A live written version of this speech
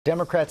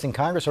Democrats in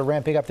Congress are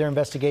ramping up their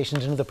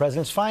investigations into the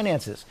president's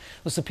finances,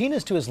 with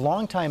subpoenas to his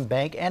longtime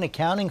bank and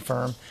accounting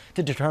firm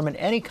to determine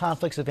any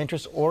conflicts of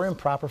interest or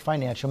improper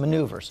financial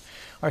maneuvers.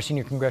 Our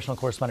senior congressional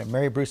correspondent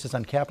Mary Bruce is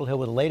on Capitol Hill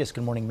with the latest.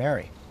 Good morning,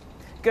 Mary.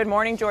 Good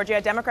morning,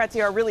 Georgia. Democrats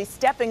here are really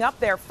stepping up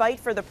their fight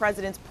for the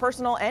president's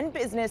personal and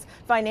business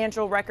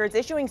financial records,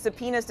 issuing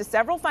subpoenas to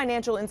several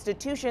financial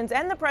institutions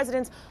and the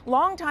president's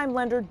longtime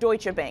lender,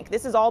 Deutsche Bank.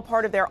 This is all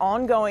part of their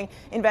ongoing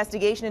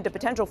investigation into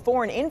potential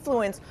foreign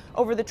influence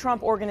over the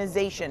Trump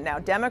organization. Now,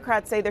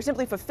 Democrats say they're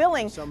simply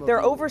fulfilling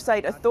their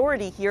oversight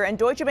authority here, and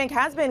Deutsche Bank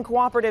has been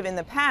cooperative in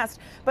the past.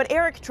 But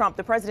Eric Trump,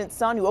 the president's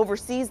son who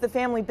oversees the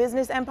family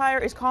business empire,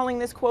 is calling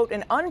this, quote,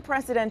 an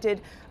unprecedented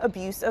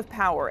abuse of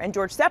power. And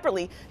George,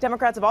 separately,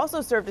 Democrats have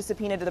also served a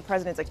subpoena to the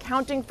president's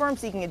accounting firm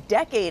seeking a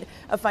decade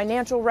of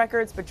financial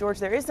records. But, George,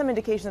 there is some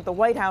indication that the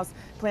White House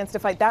plans to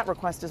fight that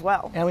request as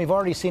well. And we've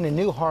already seen a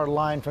new hard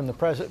line from the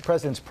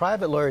president's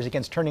private lawyers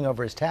against turning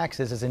over his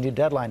taxes as a new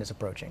deadline is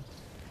approaching.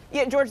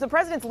 Yeah, George, the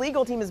president's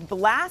legal team is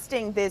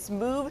blasting this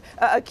move,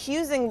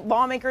 accusing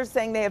lawmakers,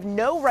 saying they have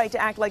no right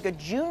to act like a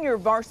junior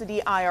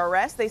varsity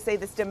IRS. They say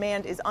this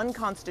demand is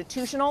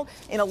unconstitutional.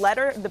 In a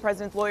letter, the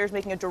president's lawyers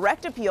making a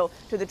direct appeal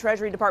to the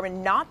Treasury Department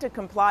not to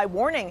comply,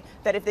 warning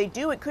that if they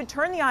do, it could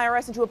turn the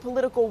IRS into a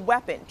political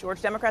weapon.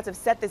 George, Democrats have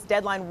set this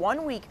deadline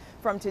 1 week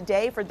from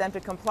today for them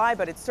to comply,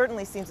 but it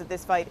certainly seems that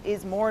this fight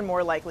is more and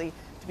more likely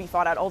to be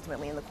fought out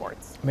ultimately in the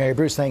courts. Mary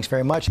Bruce, thanks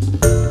very much.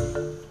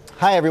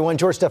 Hi, everyone.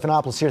 George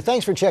Stephanopoulos here.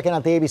 Thanks for checking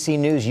out the ABC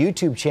News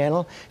YouTube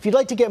channel. If you'd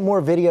like to get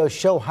more videos,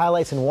 show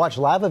highlights, and watch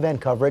live event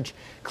coverage,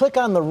 click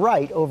on the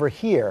right over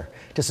here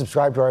to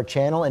subscribe to our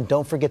channel. And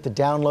don't forget to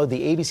download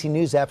the ABC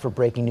News app for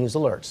breaking news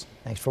alerts.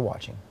 Thanks for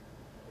watching.